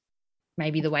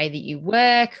maybe the way that you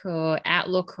work or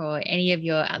outlook or any of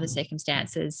your other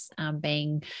circumstances,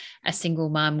 being a single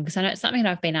mum? Because I know it's something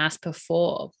I've been asked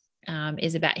before,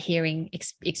 is about hearing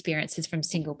experiences from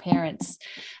single parents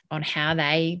on how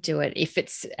they do it, if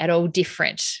it's at all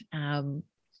different in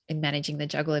managing the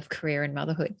juggle of career and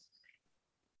motherhood.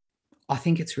 I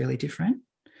think it's really different.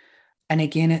 And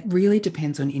again, it really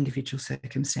depends on individual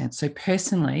circumstance. So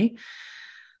personally,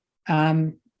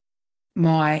 my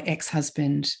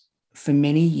ex-husband for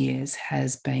many years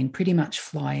has been pretty much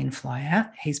fly in, fly out.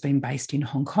 He's been based in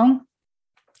Hong Kong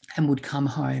and would come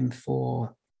home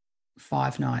for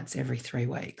 5 nights every 3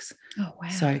 weeks. Oh,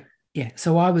 wow.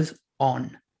 So I was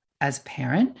on as a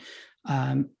parent,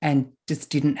 and just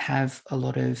didn't have a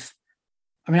lot of,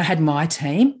 I had my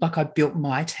team, like I built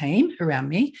my team around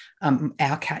me,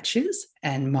 our catchers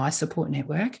and my support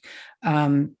network.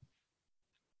 But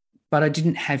I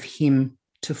didn't have him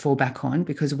to fall back on,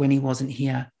 because when he wasn't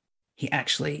here, he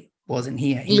actually wasn't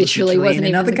here. He literally wasn't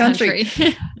in another country.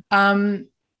 And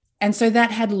so that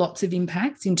had lots of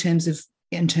impacts in terms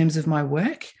of my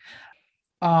work.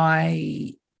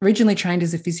 I originally trained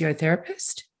as a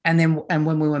physiotherapist, and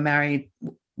when we were married,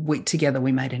 together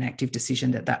we made an active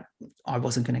decision that I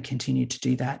wasn't going to continue to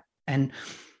do that. And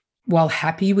while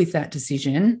happy with that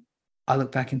decision, I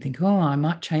look back and think, I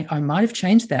might have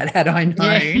changed that had I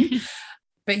known. Yeah.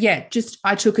 But yeah, just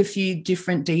I took a few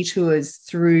different detours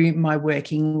through my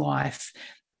working life,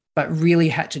 but really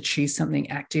had to choose something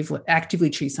actively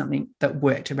choose something that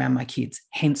worked around my kids,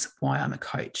 hence why I'm a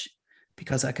coach.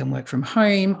 Because I can work from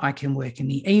home, I can work in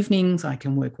the evenings, I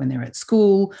can work when they're at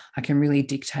school, I can really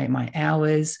dictate my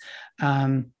hours.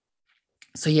 I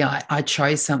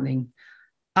chose something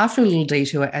after a little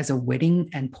detour as a wedding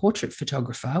and portrait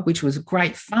photographer, which was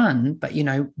great fun. But,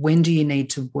 when do you need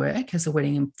to work as a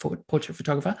wedding and portrait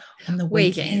photographer? On the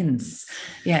weekends.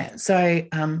 Yeah. So,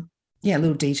 a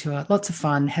little detour, lots of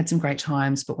fun, had some great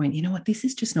times, but went, you know what, this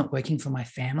is just not working for my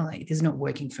family. This is not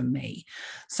working for me.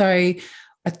 So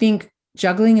I think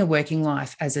juggling a working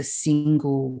life as a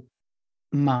single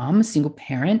mum, single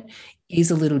parent,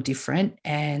 is a little different.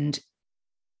 And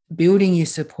building your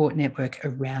support network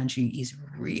around you is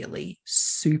really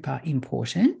super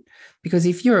important, because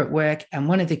if you're at work and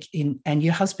and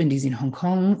your husband is in Hong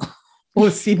Kong or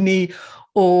Sydney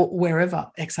or wherever,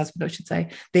 ex-husband I should say,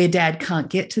 their dad can't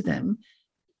get to them,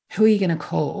 who are you going to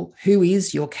call? Who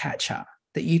is your catcher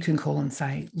that you can call and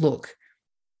say, look,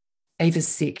 Ava's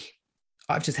sick.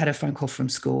 I've just had a phone call from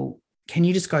school. Can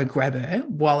you just go grab her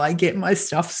while I get my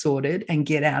stuff sorted and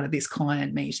get out of this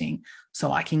client meeting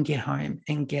so I can get home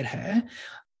and get her?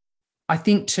 I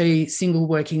think too, single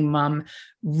working mum,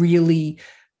 really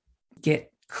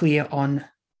get clear on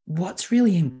what's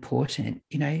really important,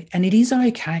 and it is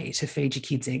okay to feed your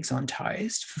kids eggs on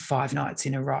toast for 5 nights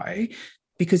in a row,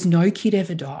 because no kid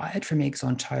ever died from eggs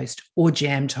on toast or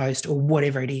jam toast or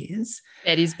whatever it is.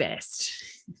 Fed is best.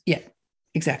 Yeah,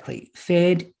 exactly.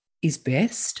 Fed is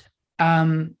best.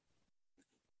 I'm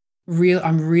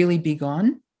really big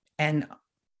on, and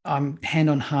I'm hand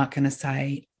on heart going to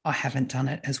say I haven't done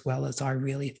it as well as I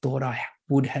really thought I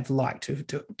would have liked to have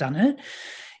done it.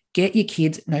 Get your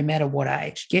kids, no matter what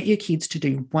age, get your kids to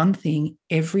do one thing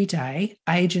every day,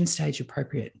 age and stage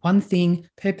appropriate, one thing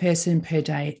per person per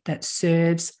day that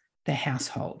serves the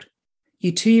household.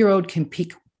 Your 2-year-old can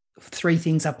pick 3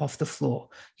 things up off the floor.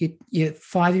 Your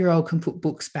 5-year-old can put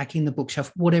books back in the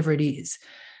bookshelf, whatever it is.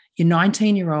 Your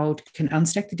 19-year-old can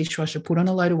unstack the dishwasher, put on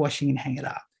a load of washing and hang it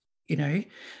up.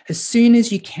 As soon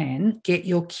as you can, get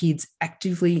your kids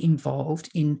actively involved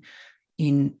in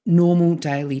normal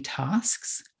daily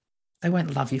tasks. They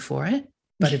won't love you for it,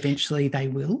 but eventually they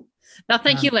will. They'll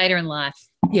thank you later in life.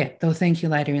 Yeah, they'll thank you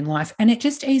later in life. And it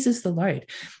just eases the load.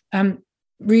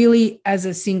 Really, as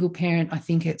a single parent, I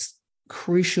think it's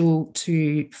crucial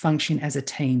to function as a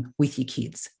team with your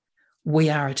kids. We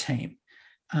are a team.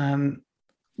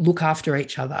 Look after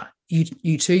each other.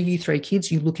 You 2, you 3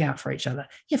 kids, you look out for each other.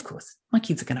 Yeah, of course. My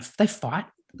kids they fight.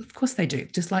 Of course they do,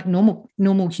 just like normal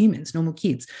humans, normal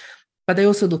kids. But they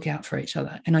also look out for each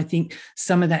other. And I think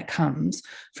some of that comes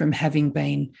from having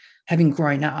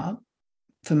grown up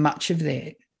for much of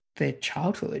their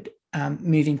childhood,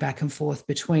 moving back and forth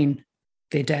between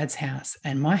their dad's house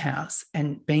and my house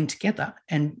and being together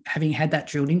and having had that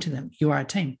drilled into them. You are a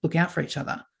team. Look out for each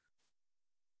other.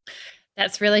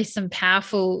 That's really some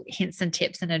powerful hints and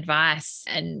tips and advice.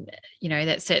 And,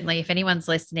 that certainly if anyone's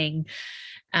listening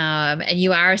and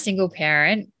you are a single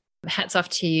parent, hats off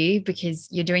to you, because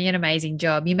you're doing an amazing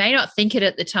job. You may not think it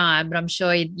at the time, but I'm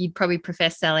sure you'd probably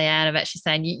profess, Sally Ann, of actually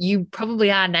saying you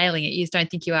probably are nailing it. You just don't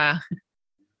think you are.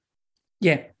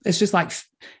 Yeah. It's just like,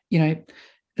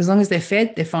 as long as they're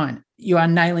fed, they're fine. You are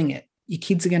nailing it. Your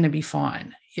kids are going to be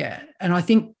fine. Yeah. And I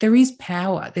think there is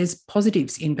power. There's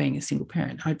positives in being a single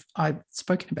parent. I've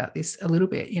spoken about this a little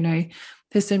bit.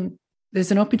 There's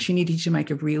an opportunity to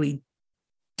make a really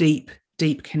deep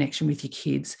connection with your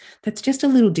kids that's just a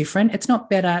little different. It's not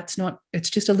better. It's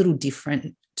just a little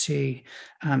different to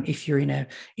if you're in a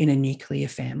nuclear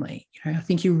family. I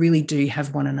think you really do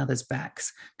have one another's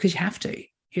backs, because you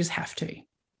just have to.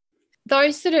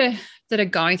 Those that are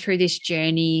going through this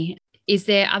journey, is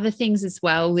there other things as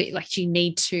well that, like, you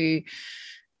need to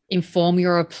inform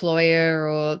your employer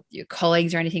or your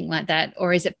colleagues or anything like that?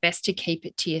 Or is it best to keep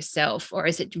it to yourself? Or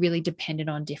is it really dependent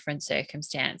on different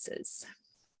circumstances?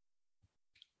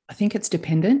 I think it's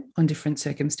dependent on different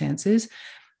circumstances.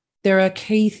 There are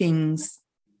key things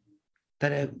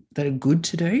that are good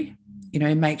to do.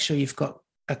 Make sure you've got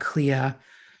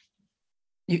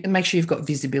make sure you've got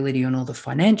visibility on all the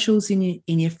financials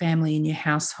in your family, in your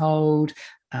household.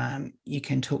 You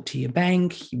can talk to your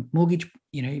bank, your mortgage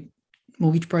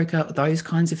broker, those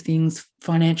kinds of things.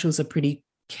 Financials are pretty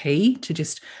key to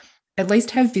just at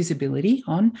least have visibility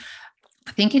on.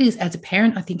 I think it is, as a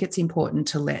parent, I think it's important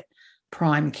to let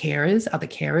prime carers, other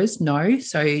carers know.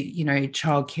 So,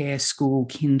 childcare, school,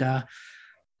 kinder,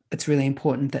 it's really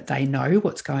important that they know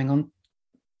what's going on,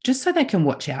 just so they can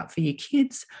watch out for your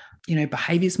kids.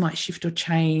 Behaviours might shift or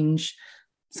change.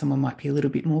 Someone might be a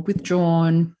little bit more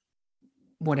withdrawn,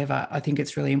 whatever. I think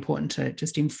it's really important to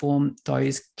just inform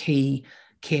those key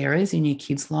carers in your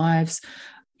kids' lives.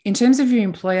 In terms of your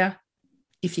employer,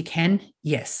 if you can,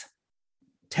 yes,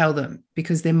 tell them,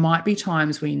 because there might be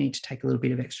times where you need to take a little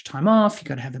bit of extra time off. You've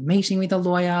got to have a meeting with a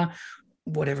lawyer,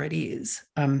 whatever it is.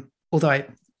 Although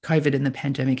COVID and the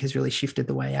pandemic has really shifted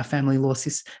the way our family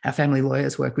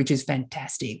lawyers work, which is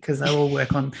fantastic, because they all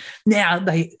work on, now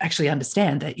they actually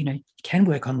understand that, you can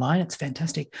work online. It's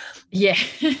fantastic. Yeah.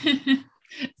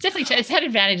 It's had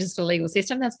advantages for the legal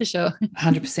system, that's for sure.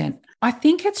 100%. I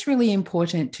think it's really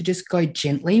important to just go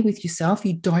gently with yourself.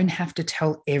 You don't have to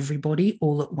tell everybody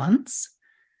all at once.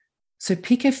 So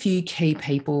pick a few key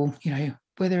people,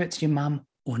 whether it's your mum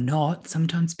or not,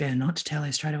 sometimes better not to tell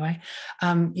her straight away,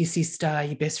 your sister,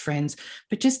 your best friends,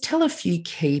 but just tell a few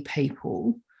key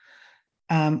people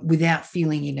without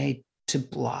feeling you need to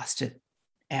blast it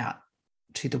out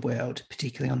to the world,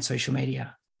 particularly on social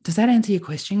media. Does that answer your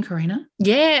question, Karina?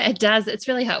 Yeah, it does. It's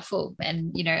really helpful.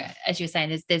 And, you know, as you're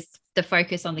saying, there's the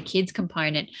focus on the kids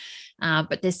component,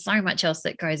 but there's so much else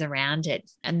that goes around it.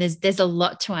 And there's a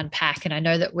lot to unpack. And I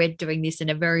know that we're doing this in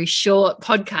a very short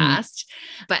podcast,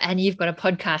 and you've got a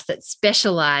podcast that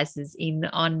specializes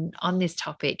on this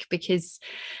topic, because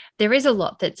there is a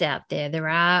lot that's out there. There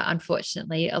are,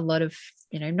 unfortunately, a lot of,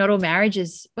 you know, not all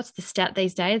marriages. What's the stat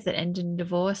these days that end in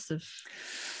divorce of?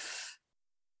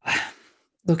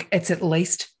 Look, it's at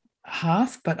least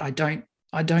half, but I don't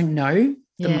know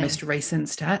the most recent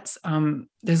stats.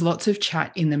 There's lots of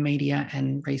chat in the media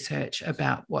and research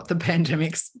about what the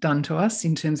pandemic's done to us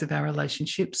in terms of our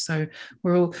relationships. So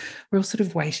we're all sort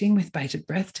of waiting with bated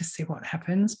breath to see what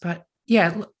happens. But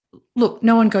yeah, look,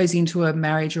 no one goes into a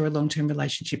marriage or a long-term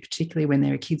relationship, particularly when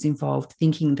there are kids involved,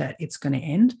 thinking that it's going to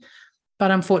end.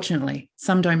 But unfortunately,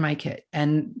 some don't make it.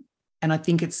 And I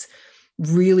think it's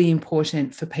really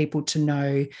important for people to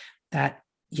know that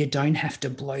you don't have to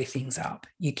blow things up.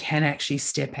 You can actually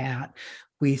step out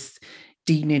with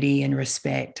dignity and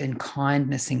respect and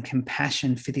kindness and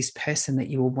compassion for this person that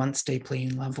you were once deeply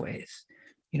in love with.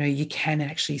 You know, you can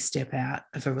actually step out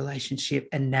of a relationship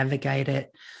and navigate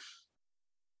it.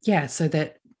 Yeah, so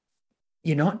that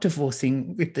you're not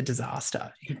divorcing with the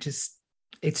disaster.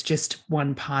 It's just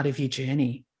one part of your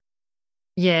journey.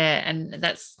 Yeah, and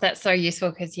that's so useful,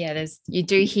 because you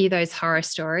do hear those horror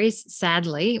stories,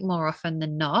 sadly, more often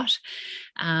than not,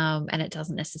 and it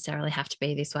doesn't necessarily have to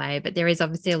be this way, but there is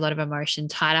obviously a lot of emotion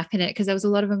tied up in it, because there was a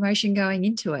lot of emotion going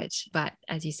into it. But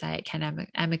as you say, it can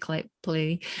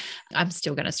amicably. I'm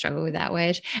still going to struggle with that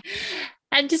word.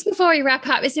 And just before we wrap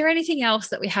up, is there anything else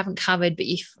that we haven't covered but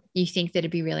you think that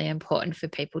it'd be really important for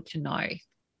people to know?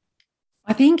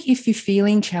 I think if you're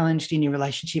feeling challenged in your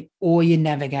relationship or you're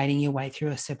navigating your way through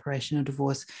a separation or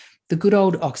divorce, the good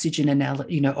old oxygen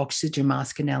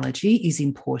mask analogy is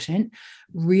important.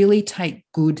 Really take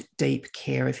good, deep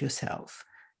care of yourself.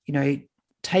 You know,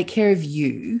 take care of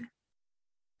you,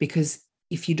 because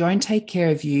if you don't take care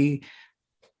of you,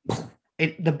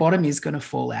 the bottom is going to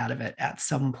fall out of it at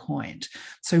some point.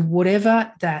 So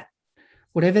whatever that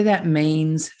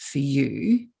means for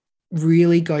you,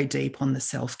 really go deep on the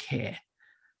self-care.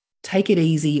 Take it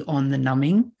easy on the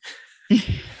numbing,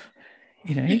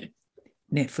 you know,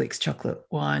 Netflix, chocolate,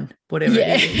 wine, whatever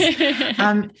it is.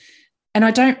 And I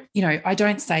don't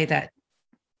say that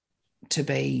to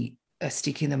be a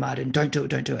stick in the mud and don't do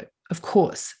it. Of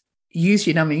course, use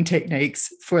your numbing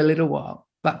techniques for a little while,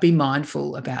 but be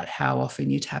mindful about how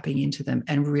often you're tapping into them,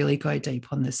 and really go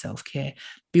deep on the self-care.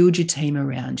 Build your team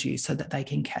around you so that they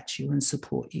can catch you and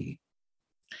support you.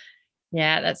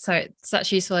 Yeah, that's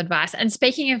such useful advice. And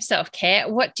speaking of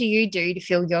self-care, what do you do to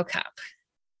fill your cup?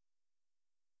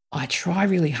 I try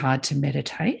really hard to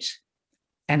meditate,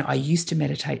 and I used to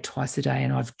meditate twice a day,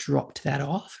 and I've dropped that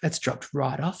off. It's dropped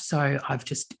right off. So I've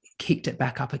just kicked it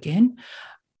back up again.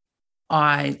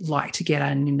 I like to get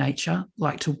out in nature,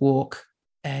 like to walk,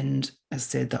 and as I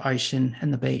said, the ocean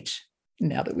and the beach,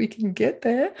 now that we can get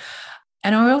there.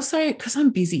 And I also, because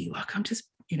I'm busy, like I'm just,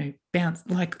 bounce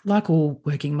like all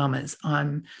working mamas,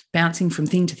 I'm bouncing from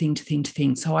thing to thing to thing to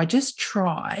thing. So I just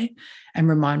try and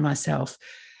remind myself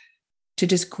to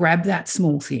just grab that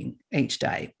small thing each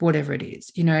day, whatever it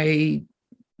is.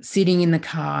 Sitting in the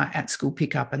car at school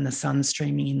pickup and the sun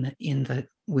streaming in the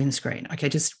windscreen. Okay,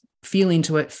 just feel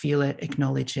into it, feel it,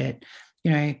 acknowledge it.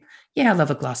 I love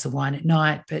a glass of wine at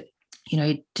night, but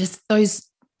just those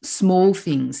small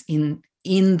things in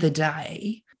the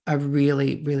day are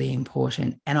really, really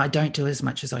important. And I don't do as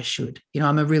much as I should.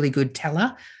 I'm a really good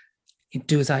teller.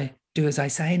 Do as I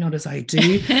say, not as I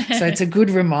do. So it's a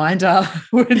good reminder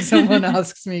when someone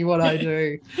asks me what I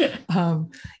do.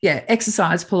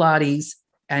 Exercise, Pilates,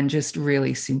 and just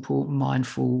really simple,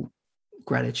 mindful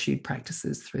gratitude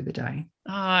practices through the day.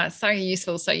 Oh, so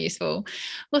useful, so useful.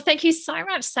 Well, thank you so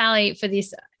much, Sally, for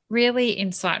this really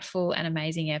insightful and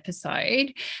amazing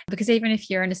episode, because even if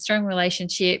you're in a strong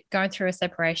relationship, going through a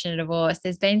separation or divorce,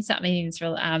 there's been something in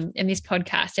this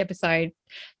podcast episode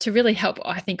to really help,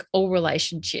 I think, all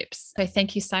relationships. So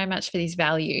thank you so much for this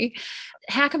value.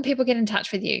 How can people get in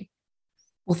touch with you?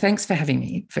 Well, thanks for having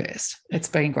me first. It's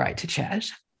been great to chat.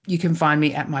 You can find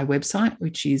me at my website,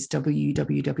 which is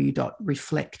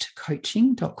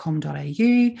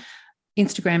www.reflectcoaching.com.au.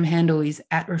 Instagram handle is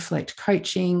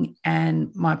 @reflectcoaching,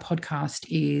 and my podcast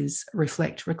is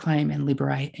Reflect, Reclaim and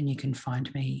Liberate, and you can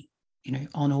find me,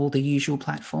 on all the usual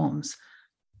platforms.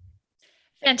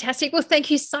 Fantastic. Well, thank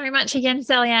you so much again,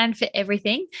 Sally-Anne, for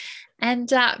everything.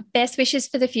 And best wishes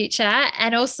for the future.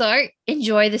 And also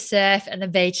enjoy the surf and the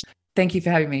beach. Thank you for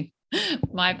having me.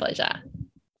 My pleasure.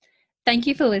 Thank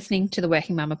you for listening to the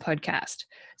Working Mama podcast.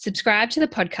 Subscribe to the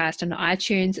podcast on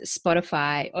iTunes,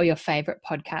 Spotify, or your favorite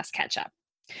podcast catcher.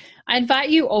 I invite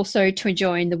you also to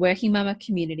join the Working Mama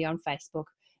community on Facebook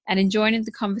and join in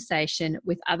the conversation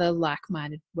with other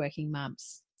like-minded working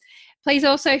mums. Please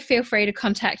also feel free to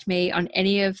contact me on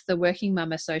any of the Working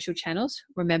Mama social channels.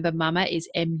 Remember, Mama is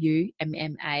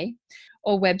MUMMA,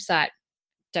 or website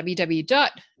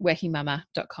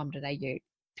www.workingmama.com.au.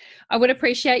 I would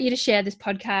appreciate you to share this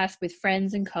podcast with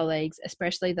friends and colleagues,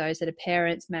 especially those that are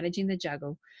parents managing the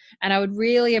juggle. And I would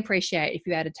really appreciate if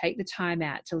you had to take the time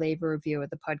out to leave a review of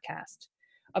the podcast.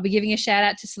 I'll be giving a shout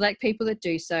out to select people that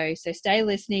do so stay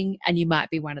listening and you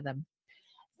might be one of them.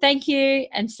 Thank you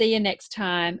and see you next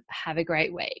time. Have a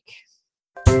great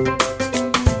week.